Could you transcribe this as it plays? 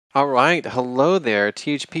All right, hello there,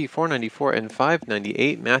 THP 494 and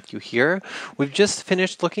 598, Matthew here. We've just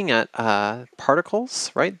finished looking at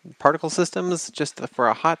particles, right? Particle systems just for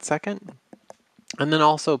a hot second. And then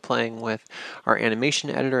also playing with our animation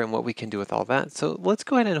editor and what we can do with all that. So let's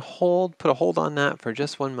go ahead and put a hold on that for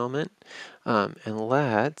just one moment. And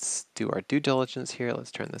let's do our due diligence here.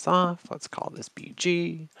 Let's turn this off. Let's call this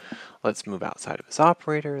BG. Let's move outside of this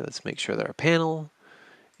operator. Let's make sure that our panel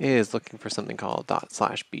is looking for something called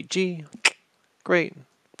 ./BG. Great,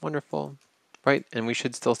 wonderful, right? And we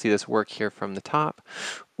should still see this work here from the top.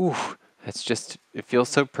 Ooh, it feels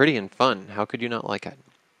so pretty and fun. How could you not like it?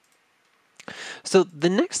 So the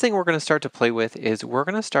next thing we're going to start to play with is we're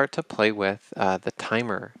going to start to play with the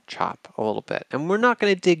timer chop a little bit. And we're not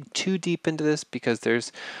going to dig too deep into this because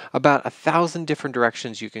there's about 1,000 different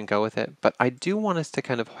directions you can go with it. But I do want us to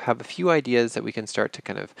kind of have a few ideas that we can start to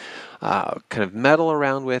kind of meddle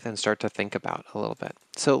around with and start to think about a little bit.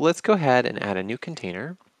 So let's go ahead and add a new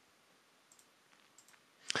container.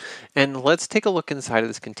 And let's take a look inside of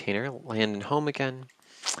this container, land in home again.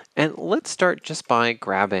 And let's start just by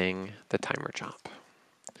grabbing the timer chop.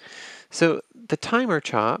 So the timer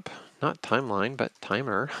chop, not timeline, but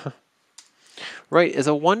timer, right, is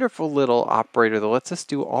a wonderful little operator that lets us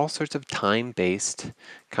do all sorts of time-based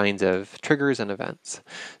kinds of triggers and events.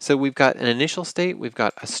 So we've got an initial state, we've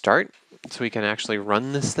got a start, so we can actually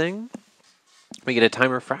run this thing. We get a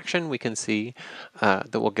timer fraction, we can see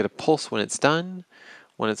that we'll get a pulse when it's done.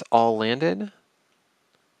 When it's all landed,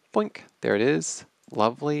 boink, there it is.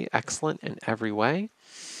 Lovely, excellent in every way.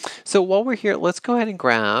 So while we're here, let's go ahead and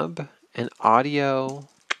grab an audio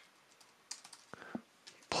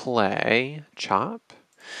play chop,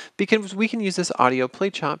 because we can use this audio play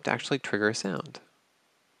chop to actually trigger a sound.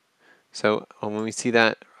 So when we see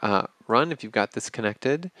that run, if you've got this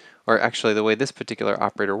connected, or actually the way this particular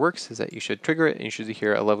operator works is that you should trigger it and you should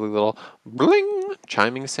hear a lovely little bling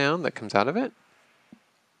chiming sound that comes out of it.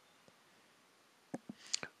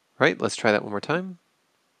 Right, let's try that one more time.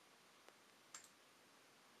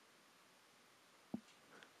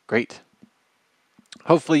 Great.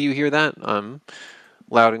 Hopefully you hear that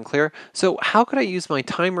loud and clear. So how could I use my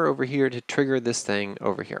timer over here to trigger this thing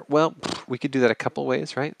over here? Well, we could do that a couple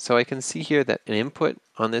ways, right? So I can see here that an input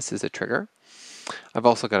on this is a trigger. I've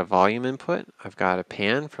also got a volume input. I've got a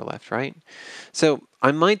pan for left, right. So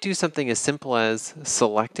I might do something as simple as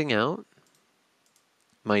selecting out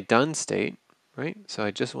my done state, right? So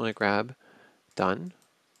I just want to grab done,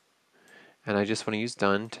 and I just want to use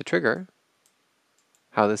done to trigger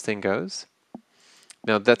how this thing goes.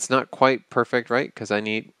 Now that's not quite perfect, right? Because I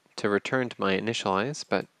need to return to my initialize,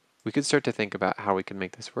 but we could start to think about how we can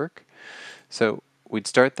make this work. So we'd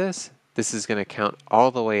start this. This is going to count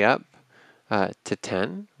all the way up to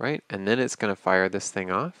 10, right? And then it's going to fire this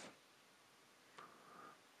thing off.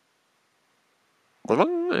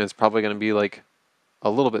 And it's probably going to be like a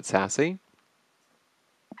little bit sassy.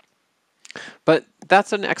 But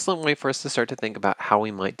that's an excellent way for us to start to think about how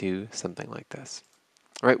we might do something like this.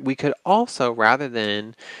 Right, we could also, rather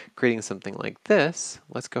than creating something like this,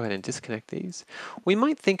 let's go ahead and disconnect these. We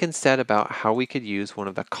might think instead about how we could use one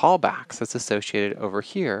of the callbacks that's associated over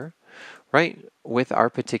here, right, with our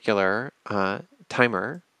particular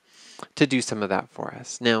timer to do some of that for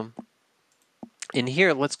us. Now, in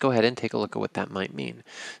here, let's go ahead and take a look at what that might mean.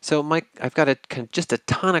 So I've got just a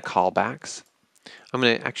ton of callbacks. I'm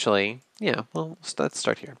going to actually, let's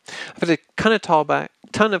start here. I've got a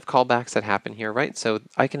ton of callbacks that happen here, right? So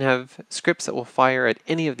I can have scripts that will fire at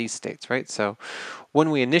any of these states, right? So when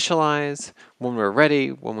we initialize, when we're ready,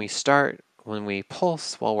 when we start, when we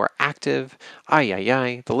pulse, while we're active,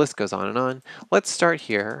 the list goes on and on. Let's start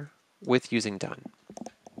here with using done.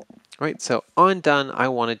 Right, so on done, I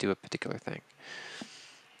want to do a particular thing.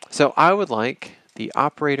 So I would like the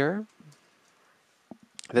operator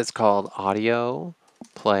that's called audio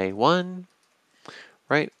play 1,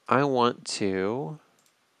 right? I want to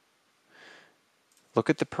look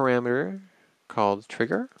at the parameter called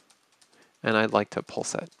trigger, and I'd like to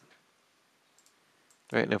pulse it.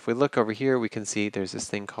 Right, and if we look over here, we can see there's this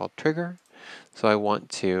thing called trigger. So I want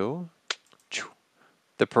to,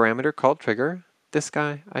 the parameter called trigger, this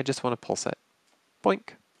guy, I just want to pulse it.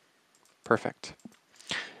 Boink. Perfect.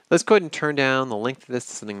 Let's go ahead and turn down the length of this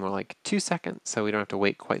to something more like 2 seconds so we don't have to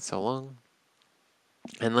wait quite so long.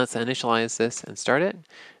 And let's initialize this and start it. And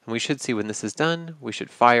we should see when this is done, we should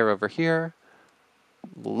fire over here.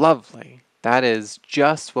 Lovely. That is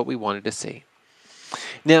just what we wanted to see.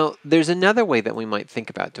 Now, there's another way that we might think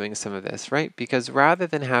about doing some of this, right? Because rather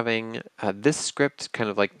than having this script kind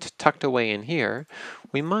of like tucked away in here,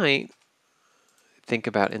 we might think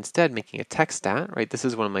about instead making a text stat, right? This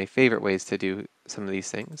is one of my favorite ways to do some of these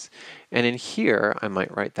things. And in here, I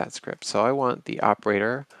might write that script. So I want the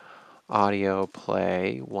operator audio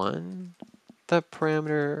play 1, the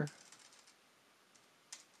parameter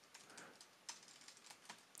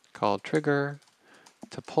called trigger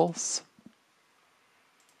to pulse.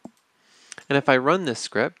 And if I run this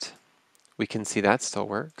script, we can see that still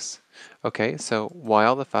works. Okay, so why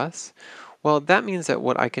all the fuss? Well, that means that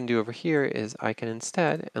what I can do over here is I can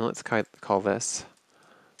instead, and let's call this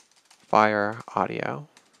fire audio,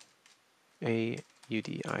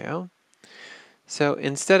 AUDIO. So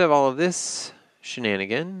instead of all of this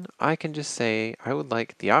shenanigan, I can just say I would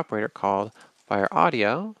like the operator called fire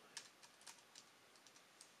audio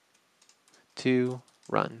to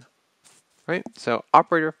run. Right? So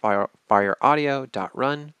operator fire audio dot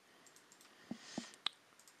run,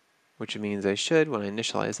 which means I should, when I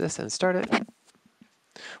initialize this and start it,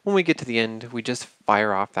 when we get to the end, we just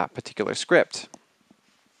fire off that particular script.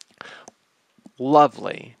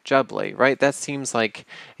 Lovely, jubbly, right? That seems like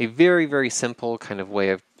a very, very simple kind of way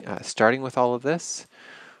of starting with all of this,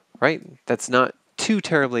 right? That's not too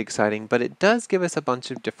terribly exciting, but it does give us a bunch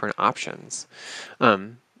of different options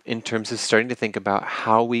in terms of starting to think about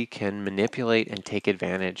how we can manipulate and take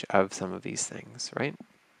advantage of some of these things, right?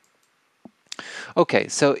 Okay,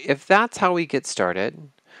 so if that's how we get started,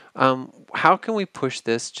 how can we push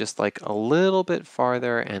this just like a little bit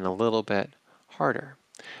farther and a little bit harder?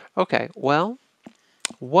 Okay, well,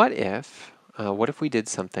 what if we did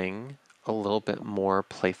something a little bit more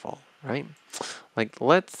playful, right? Like,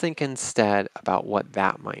 let's think instead about what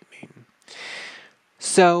that might mean.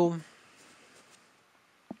 So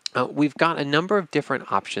we've got a number of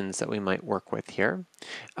different options that we might work with here.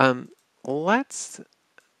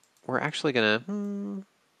 We're actually gonna,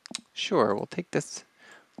 sure, we'll take this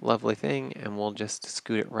lovely thing and we'll just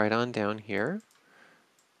scoot it right on down here,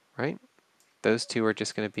 right? Those two are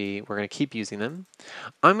just gonna be, we're gonna keep using them.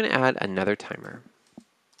 I'm gonna add another timer.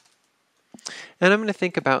 And I'm gonna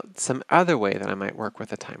think about some other way that I might work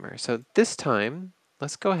with a timer. So this time,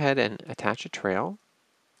 let's go ahead and attach a trail.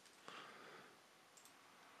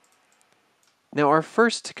 Now our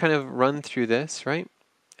first kind of run through this, right?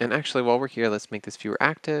 And actually while we're here, let's make this viewer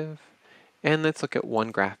active. And let's look at one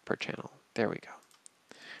graph per channel. There we go.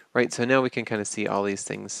 Right, so now we can kind of see all these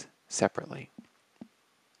things separately.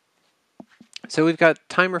 So we've got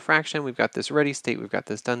time refraction, we've got this ready state, we've got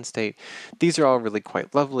this done state. These are all really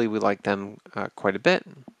quite lovely. We like them quite a bit.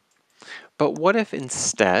 But what if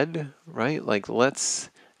instead, right, like let's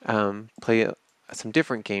play some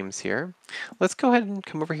different games here. Let's go ahead and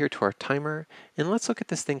come over here to our timer and let's look at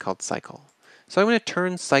this thing called cycle. So I'm going to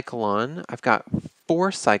turn cycle on. I've got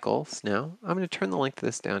 4 cycles now. I'm going to turn the length of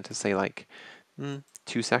this down to say like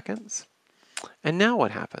 2 seconds. And now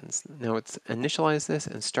what happens? Now let's initialize this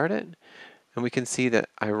and start it. And we can see that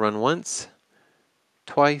I run once,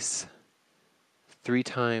 twice, 3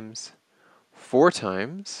 times, 4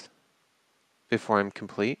 times before I'm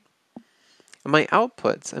complete. And my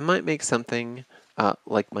outputs, I might make something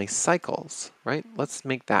like my cycles, right? Let's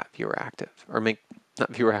make that viewer active, or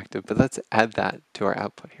not viewer active, but let's add that to our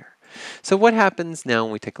output here. So what happens now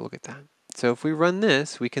when we take a look at that? So if we run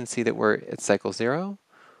this, we can see that we're at cycle 0,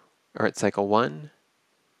 or at cycle 1,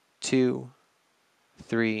 2,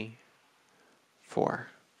 3, 4.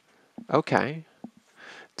 Okay,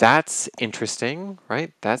 that's interesting,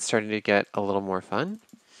 right? That's starting to get a little more fun.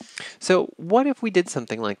 So what if we did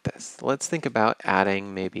something like this? Let's think about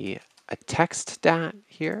adding maybe a text stat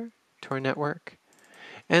here to our network.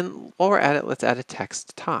 And while we're at it, let's add a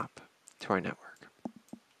text top to our network.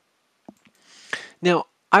 Now,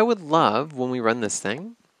 I would love, when we run this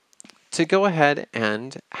thing, to go ahead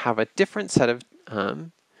and have a different set of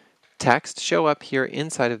text show up here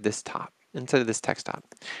inside of this top, inside of this text top.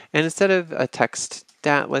 And instead of a text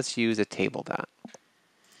stat, let's use a table stat.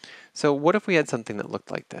 So what if we had something that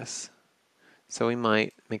looked like this? So we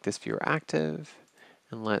might make this viewer active,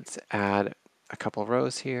 and let's add a couple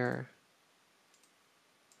rows here.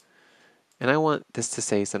 And I want this to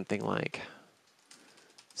say something like,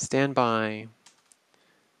 standby,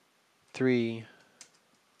 3,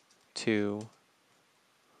 2,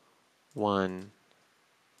 1,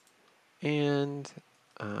 and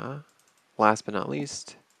last but not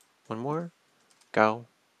least, one more, go.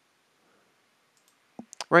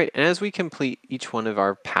 Right, and as we complete each one of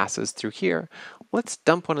our passes through here, let's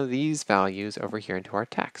dump one of these values over here into our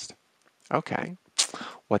text. Okay,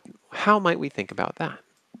 how might we think about that?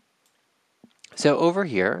 So over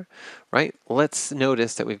here, right, let's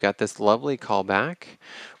notice that we've got this lovely callback,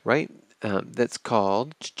 right, that's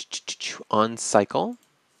called on cycle.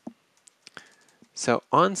 So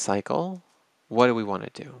on cycle, what do we want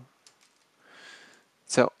to do?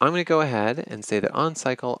 So I'm going to go ahead and say that on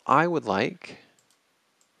cycle, I would like,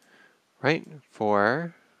 right,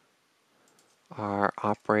 for our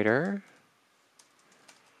operator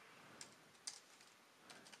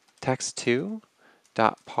text2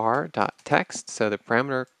 dot par dot text, so the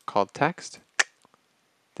parameter called text,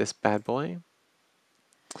 this bad boy,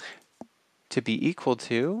 to be equal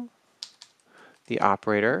to the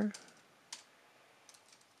operator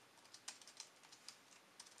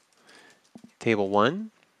table1,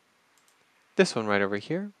 this one right over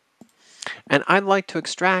here. And I'd like to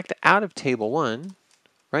extract out of table1,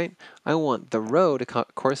 right? I want the row to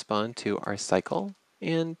correspond to our cycle,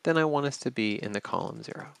 and then I want us to be in the column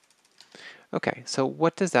 0. Okay, so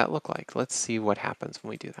what does that look like? Let's see what happens when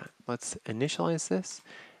we do that. Let's initialize this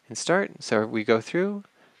and start. So we go through,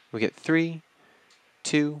 we get 3,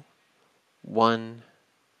 2, 1,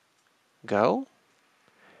 go.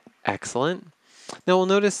 Excellent. Now we'll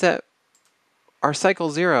notice that our cycle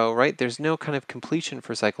 0, right, there's no kind of completion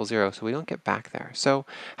for cycle 0, so we don't get back there. So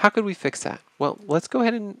how could we fix that? Well, let's go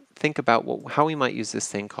ahead and think about how we might use this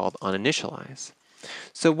thing called onInitialize.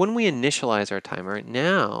 So when we initialize our timer,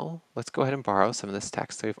 now let's go ahead and borrow some of this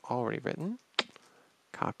text that we've already written.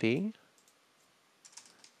 Copy,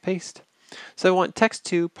 paste. So I want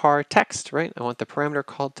text2 par text, right? I want the parameter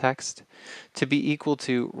called text to be equal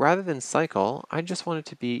to, rather than cycle, I just want it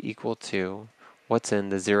to be equal to what's in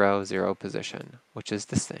the 0, 0 position, which is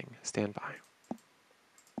this thing, standby.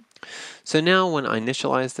 So now when I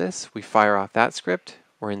initialize this, we fire off that script,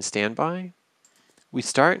 we're in standby. We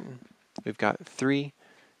start, we've got 3,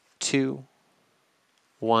 2,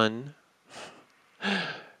 1,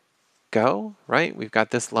 go, right? We've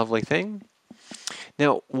got this lovely thing.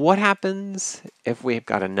 Now, what happens if we've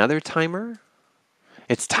got another timer?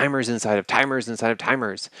 It's timers inside of timers inside of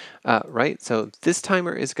timers, right? So this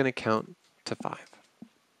timer is going to count to 5.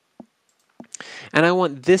 And I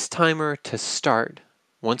want this timer to start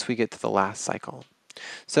once we get to the last cycle.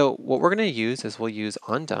 So what we're going to use is we'll use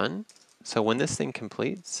onDone. So when this thing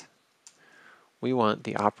completes, we want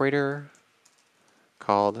the operator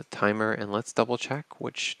called timer, and let's double check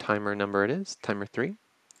which timer number it is, timer 3.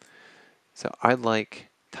 So I'd like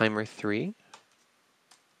timer 3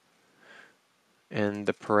 and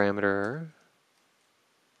the parameter,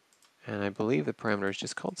 and I believe the parameter is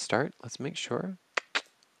just called start. Let's make sure.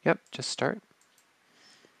 Yep, just start.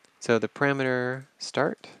 So the parameter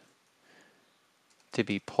start to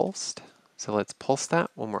be pulsed. So let's pulse that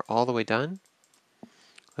when we're all the way done.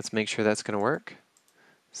 Let's make sure that's going to work.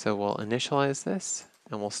 So we'll initialize this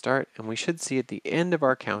and we'll start, and we should see at the end of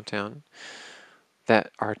our countdown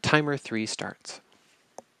that our timer 3 starts.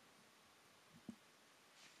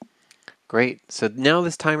 Great, so now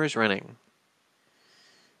this timer's running.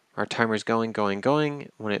 Our timer's going, going,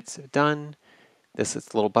 going. When it's done, this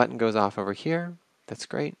little button goes off over here. That's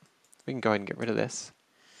great. We can go ahead and get rid of this.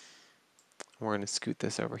 We're going to scoot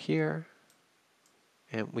this over here,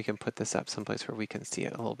 and we can put this up someplace where we can see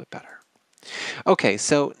it a little bit better. Okay,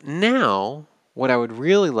 so now what I would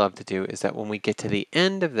really love to do is that when we get to the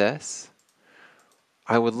end of this,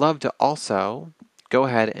 I would love to also go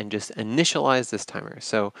ahead and just initialize this timer.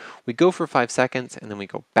 So we go for 5 seconds and then we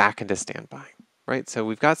go back into standby, right? So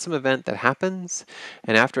we've got some event that happens,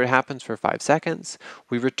 and after it happens for 5 seconds,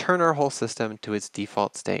 we return our whole system to its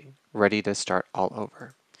default state, ready to start all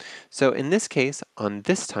over. So in this case, on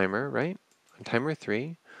this timer, right, on timer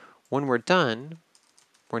 3, when we're done,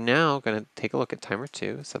 we're now going to take a look at timer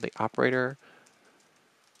 2. So the operator,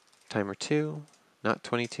 timer 2, not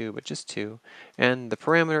 22, but just 2, and the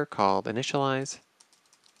parameter called initialize,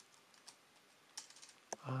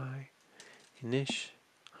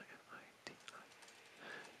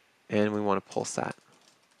 and we want to pulse that.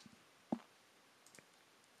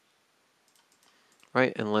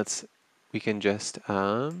 Right, and we can just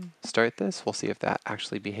start this. We'll see if that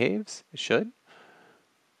actually behaves. It should.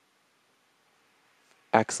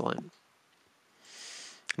 Excellent.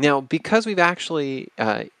 Now, because we've actually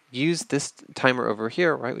used this timer over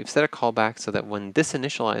here, right, we've set a callback so that when this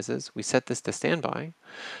initializes, we set this to standby.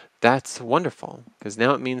 That's wonderful, because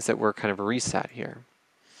now it means that we're kind of reset here.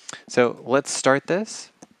 So let's start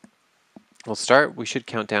this. We'll start. We should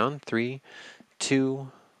count down. 3,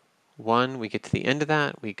 2, 1. We get to the end of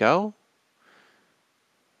that. We go.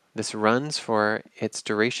 This runs for its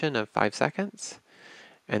duration of 5 seconds.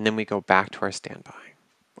 And then we go back to our standby.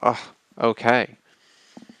 Oh, okay.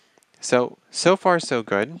 So far so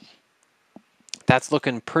good. That's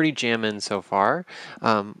looking pretty jammin' so far.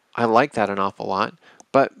 I like that an awful lot.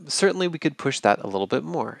 But certainly we could push that a little bit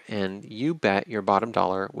more. And you bet your bottom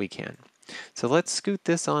dollar we can. So let's scoot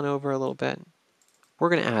this on over a little bit. We're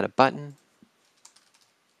going to add a button.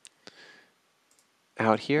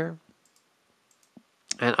 out here,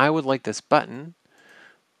 and I would like this button,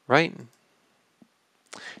 right,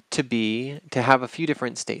 to have a few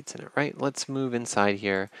different states in it, right? Let's move inside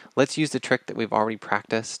here. Let's use the trick that we've already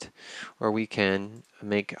practiced where we can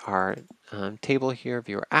make our table here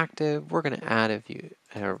viewer active. We're going to add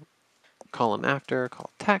a column after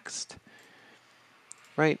called text,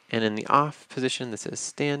 right? And in the off position, this is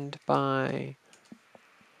standby,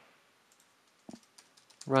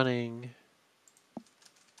 running,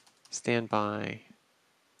 standby,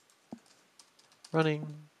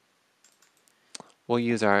 running. We'll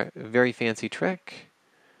use our very fancy trick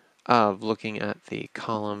of looking at the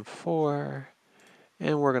column 4,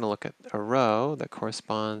 and we're going to look at a row that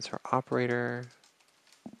corresponds to our operator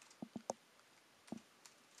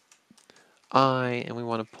I, and we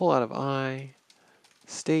want to pull out of I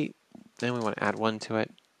state, and we want to add 1 to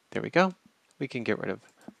it. There we go. We can get rid of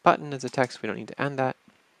button as a text. We don't need to add that.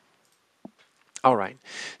 All right,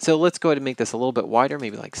 so let's go ahead and make this a little bit wider,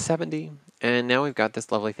 maybe like 70. And now we've got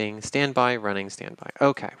this lovely thing, standby, running, standby.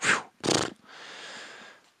 Okay.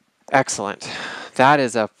 Excellent. That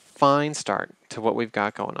is a fine start to what we've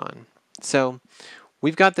got going on. So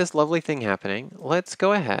we've got this lovely thing happening. Let's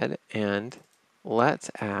go ahead and let's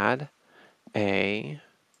add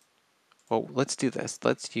well, let's do this.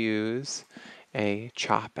 Let's use a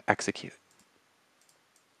chop execute.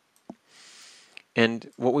 And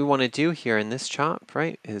what we want to do here in this chop,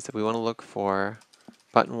 right, is that we want to look for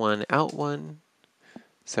button 1, out 1.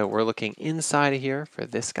 So we're looking inside of here for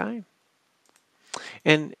this guy.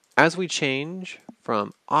 And as we change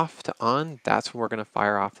from off to on, that's when we're going to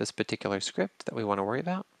fire off this particular script that we want to worry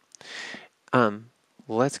about.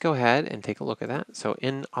 Let's go ahead and take a look at that. So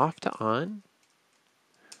in off to on,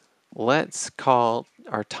 let's call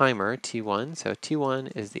our timer T1. So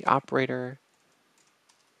T1 is the operator.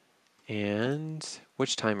 And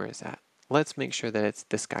which timer is that? Let's make sure that it's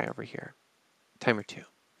this guy over here, timer 2.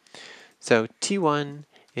 So T1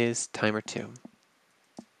 is timer 2.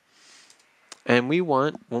 And we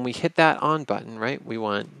want, when we hit that on button, right, we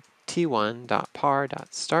want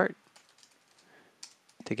T1.par.start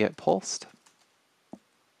to get pulsed.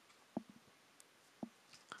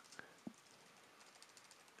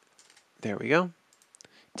 There we go.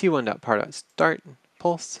 T1.par.start,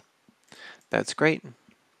 pulse. That's great.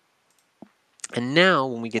 And now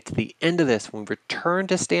when we get to the end of this, when we return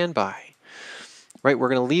to standby, right, we're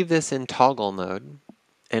going to leave this in toggle mode.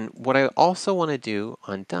 And what I also want to do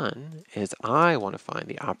on done is I want to find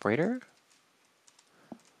the operator,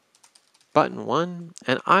 button 1,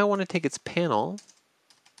 and I want to take its panel,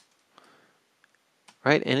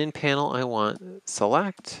 right? And in panel, I want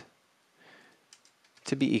select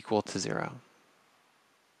to be equal to 0.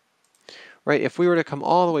 Right, if we were to come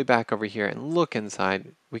all the way back over here and look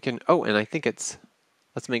inside, we can, oh, and I think it's,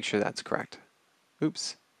 let's make sure that's correct.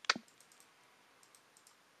 Oops.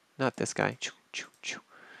 Not this guy.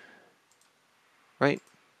 Right?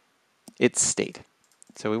 It's state.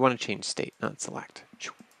 So we want to change state, not select.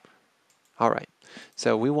 All right.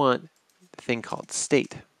 So we want the thing called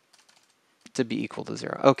state to be equal to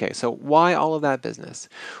 0. Okay, so why all of that business?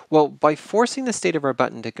 Well, by forcing the state of our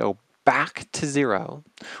button to go back to 0,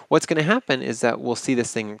 what's going to happen is that we'll see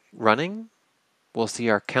this thing running. We'll see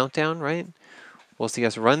our countdown, right? We'll see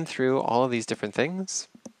us run through all of these different things.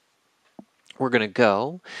 We're going to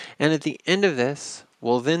go, and at the end of this,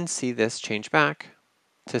 we'll then see this change back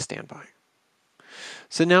to standby.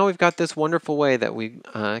 So now we've got this wonderful way that we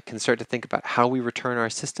can start to think about how we return our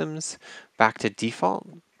systems back to default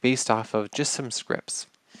based off of just some scripts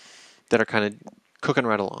that are kind of cooking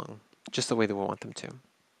right along, just the way that we want them to.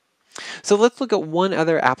 So let's look at one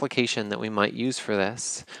other application that we might use for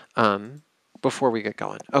this before we get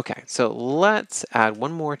going. Okay, so let's add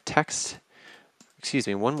one more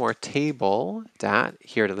one more table dat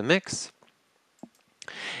here to the mix.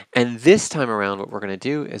 And this time around, what we're going to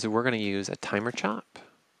do is we're going to use a timer chop.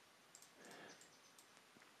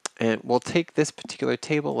 And we'll take this particular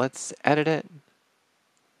table, let's edit it.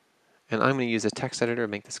 And I'm going to use a text editor to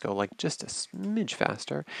make this go like just a smidge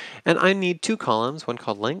faster. And I need 2 columns, one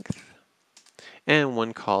called length and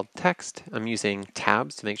one called text. I'm using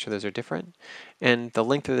tabs to make sure those are different. And the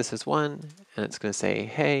length of this is 1, and it's going to say,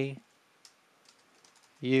 hey,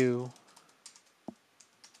 you,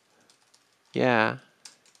 yeah,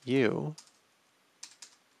 you,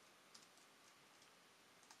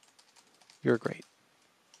 you're great.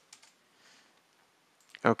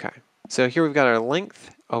 Okay, so here we've got our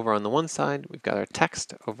length over on the one side. We've got our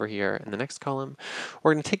text over here in the next column.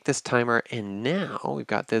 We're going to take this timer, and now we've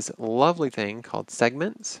got this lovely thing called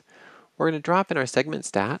segments. We're going to drop in our segment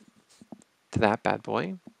stat to that bad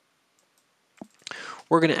boy.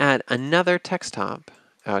 We're going to add another text top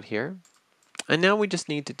out here. And now we just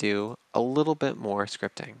need to do a little bit more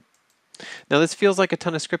scripting. Now this feels like a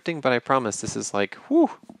ton of scripting, but I promise this is like,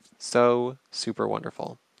 whew, so super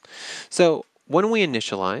wonderful. So when we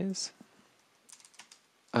initialize,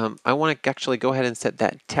 I want to actually go ahead and set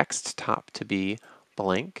that text top to be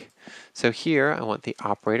blank. So here I want the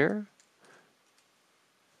operator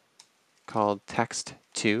called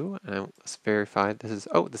text2, and let's verify this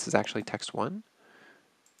is actually text1.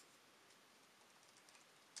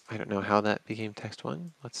 I don't know how that became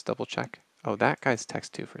text1. Let's double check. Oh, that guy's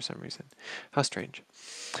text2 for some reason. How strange.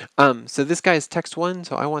 So this guy is text1,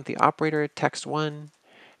 so I want the operator text1,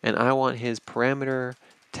 and I want his parameter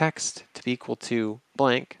text to be equal to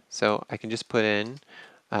blank, so I can just put in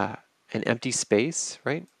an empty space,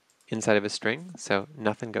 right, inside of a string, so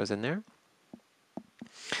nothing goes in there.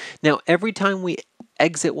 Now, every time we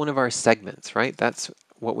exit one of our segments, right, that's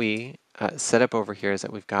what we set up over here, is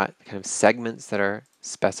that we've got kind of segments that are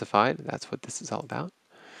specified. That's what this is all about,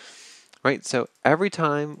 right? So every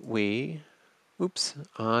time we,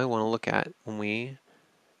 I want to look at when we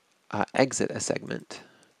exit a segment,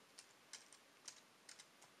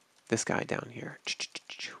 this guy down here.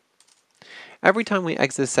 Every time we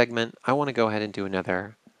exit a segment, I want to go ahead and do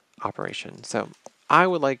another operation. So I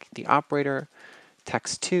would like the operator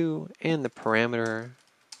text2 and the parameter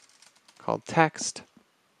called text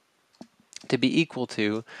to be equal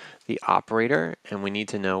to the operator, and we need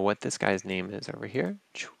to know what this guy's name is over here,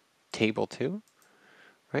 table2,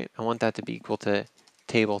 right? I want that to be equal to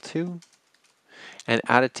table2, and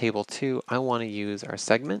out of table2, I want to use our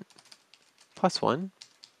segment plus 1,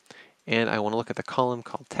 and I want to look at the column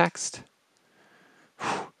called text.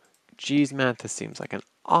 Geez, Matt, this seems like an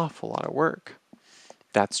awful lot of work.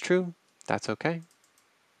 That's true. That's okay.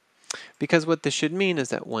 Because what this should mean is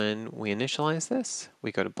that when we initialize this,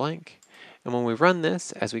 we go to blank. And when we run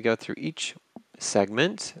this, as we go through each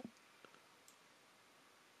segment,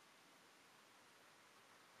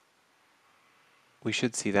 we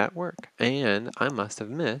should see that work. And I must have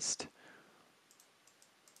missed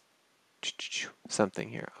something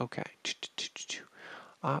here. Okay.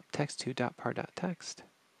 Op text2.par.text.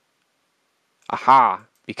 Aha!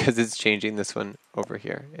 Because it's changing this one over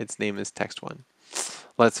here. Its name is text1.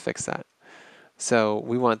 Let's fix that. So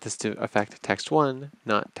we want this to affect text1,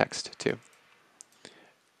 not text2.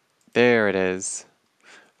 There it is.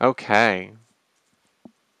 Okay.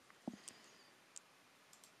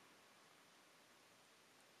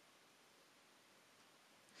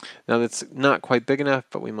 Now that's not quite big enough,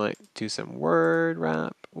 but we might do some word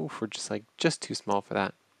wrap. Oof, we're just too small for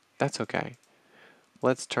that. That's okay.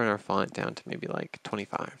 Let's turn our font down to maybe like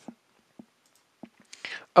 25.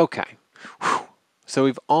 Okay. Whew. So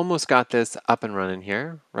we've almost got this up and running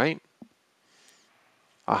here, right?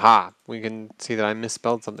 Aha, we can see that I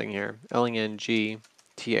misspelled something here.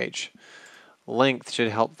 L-E-N-G-T-H. Length should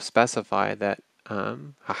help specify that,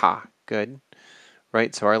 haha, good.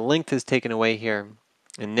 Right, so our length is taken away here.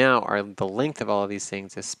 And now the length of all of these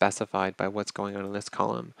things is specified by what's going on in this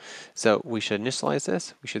column. So we should initialize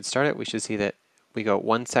this, we should start it, we should see that we go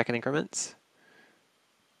 1 second increments,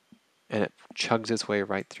 and it chugs its way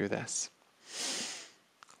right through this.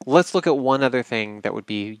 Let's look at one other thing that would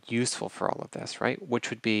be useful for all of this, right? Which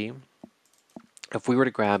would be if we were to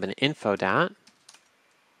grab an info dat,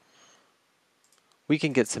 we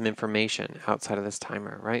can get some information outside of this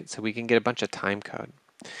timer, right? So we can get a bunch of time code.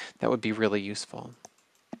 That would be really useful.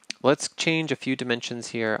 Let's change a few dimensions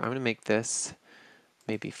here. I'm going to make this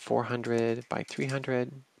maybe 400 by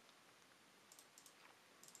 300.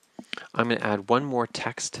 I'm going to add one more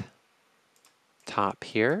text top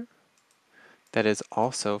here that is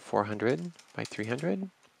also 400 by 300.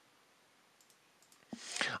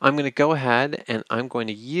 I'm going to go ahead and I'm going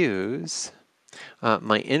to use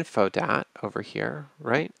my info dat over here,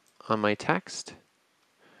 right, on my text.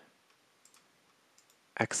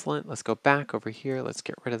 Excellent. Let's go back over here. Let's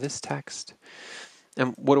get rid of this text.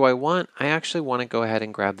 And what do I want? I actually want to go ahead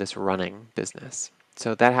and grab this running business.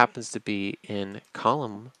 So that happens to be in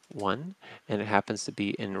column 1, and it happens to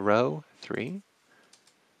be in row 3.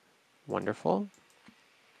 Wonderful.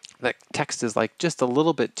 That text is like just a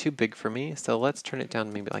little bit too big for me, so let's turn it down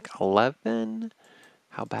to maybe like 11.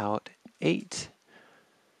 How about 8?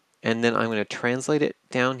 And then I'm going to translate it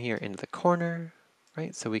down here into the corner,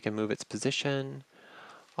 right? So we can move its position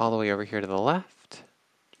all the way over here to the left.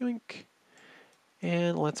 Yoink.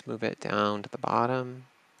 And let's move it down to the bottom.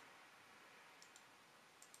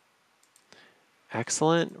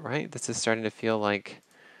 Excellent, right? This is starting to feel like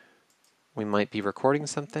we might be recording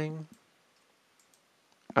something.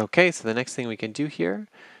 Okay, so the next thing we can do here,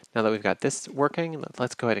 now that we've got this working,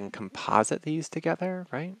 let's go ahead and composite these together,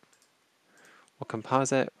 right? We'll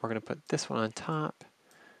composite. We're going to put this one on top,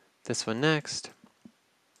 this one next.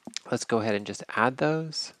 Let's go ahead and just add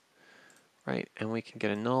those, right? And we can get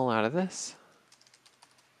a null out of this.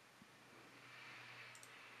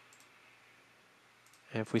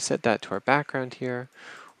 And if we set that to our background here,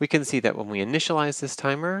 we can see that when we initialize this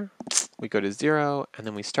timer, we go to 0, and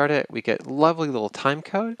then we start it, we get lovely little time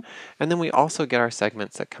code, and then we also get our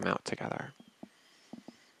segments that come out together.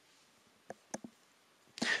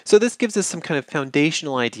 So this gives us some kind of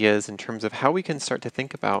foundational ideas in terms of how we can start to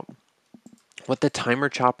think about what the timer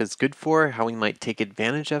chop is good for, how we might take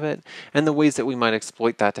advantage of it, and the ways that we might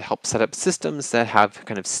exploit that to help set up systems that have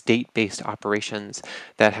kind of state-based operations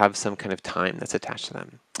that have some kind of time that's attached to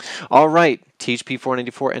them. All right, THP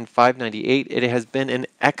 494 and 598, it has been an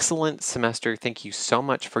excellent semester. Thank you so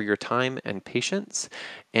much for your time and patience,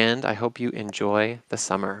 and I hope you enjoy the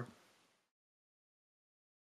summer.